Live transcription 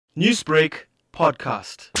Newsbreak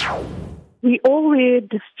Podcast. We all were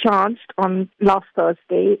discharged on last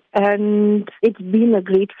Thursday, and it's been a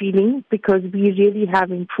great feeling because we really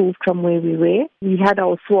have improved from where we were. We had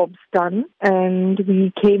our swabs done, and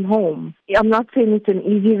we came home. I'm not saying it's an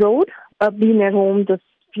easy road. I've been at home this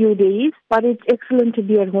few days, but it's excellent to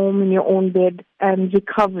be at home in your own bed and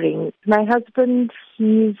recovering. My husband,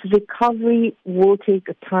 his recovery will take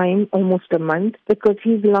a time, almost a month, because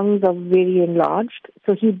his lungs are very enlarged,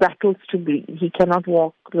 so he battles to breathe. He cannot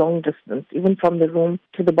walk long distance, even from the room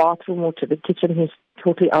to the bathroom or to the kitchen. He's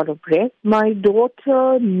totally out of breath. My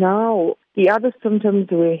daughter now, the other symptoms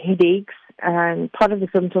were headaches, and part of the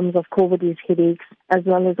symptoms of COVID is headaches, as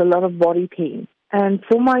well as a lot of body pain. And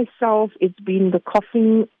for myself, it's been the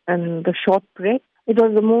coughing and the short breath. It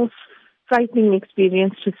was the most frightening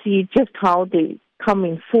experience to see just how they come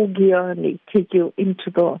in full gear and they take you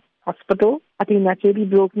into the hospital. I think that really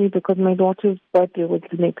broke me because my daughter's birthday was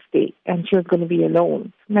the next day and she was going to be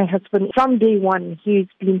alone. My husband, from day one, he's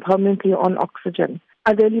been permanently on oxygen.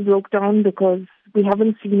 I really broke down because we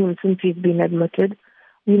haven't seen him since he's been admitted.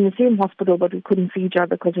 We're in the same hospital, but we couldn't see each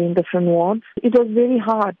other because we're in different wards. It was very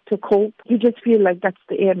hard to cope. You just feel like that's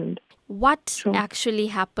the end. What actually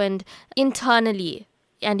happened internally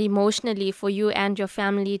and emotionally for you and your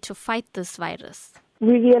family to fight this virus?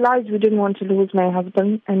 We realized we didn't want to lose my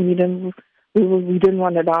husband, and we didn't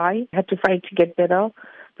want to die. We had to fight to get better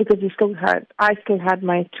because I still had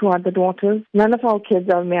my two other daughters. None of our kids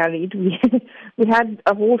are married. We had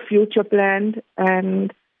a whole future planned,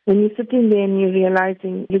 and when you're sitting there and you're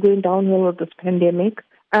realizing you're going downhill with this pandemic,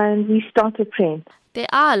 and we started praying. There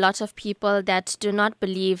are a lot of people that do not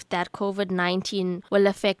believe that COVID-19 will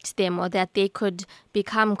affect them or that they could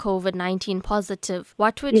become COVID-19 positive.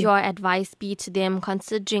 What would your advice be to them,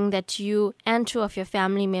 considering that you and two of your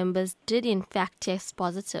family members did in fact test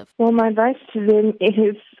positive? Well, my advice to them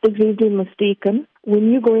is gravely mistaken.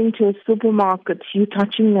 When you go into a supermarket, you're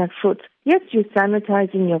touching their foot. Yes, you're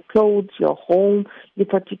sanitizing your clothes, your home, you're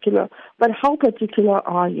particular. But how particular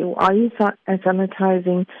are you? Are you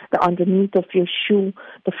sanitizing the underneath of your shoe,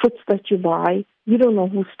 the foots that you buy? You don't know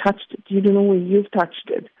who's touched it. You don't know where you've touched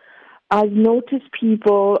it. I've noticed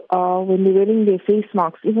people, when they're wearing their face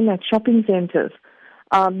masks, even at shopping centers,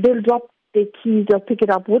 they'll drop their keys or pick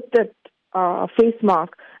it up with that face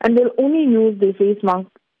mask, and they'll only use their face mask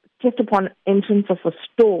just upon entrance of a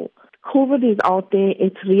store. COVID is out there.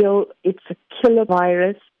 It's real. It's a killer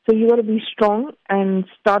virus. So you got to be strong and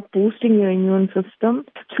start boosting your immune system.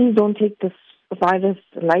 Please don't take this virus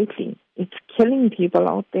lightly. It's killing people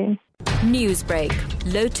out there. Newsbreak,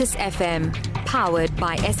 Lotus FM, powered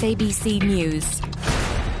by SABC News.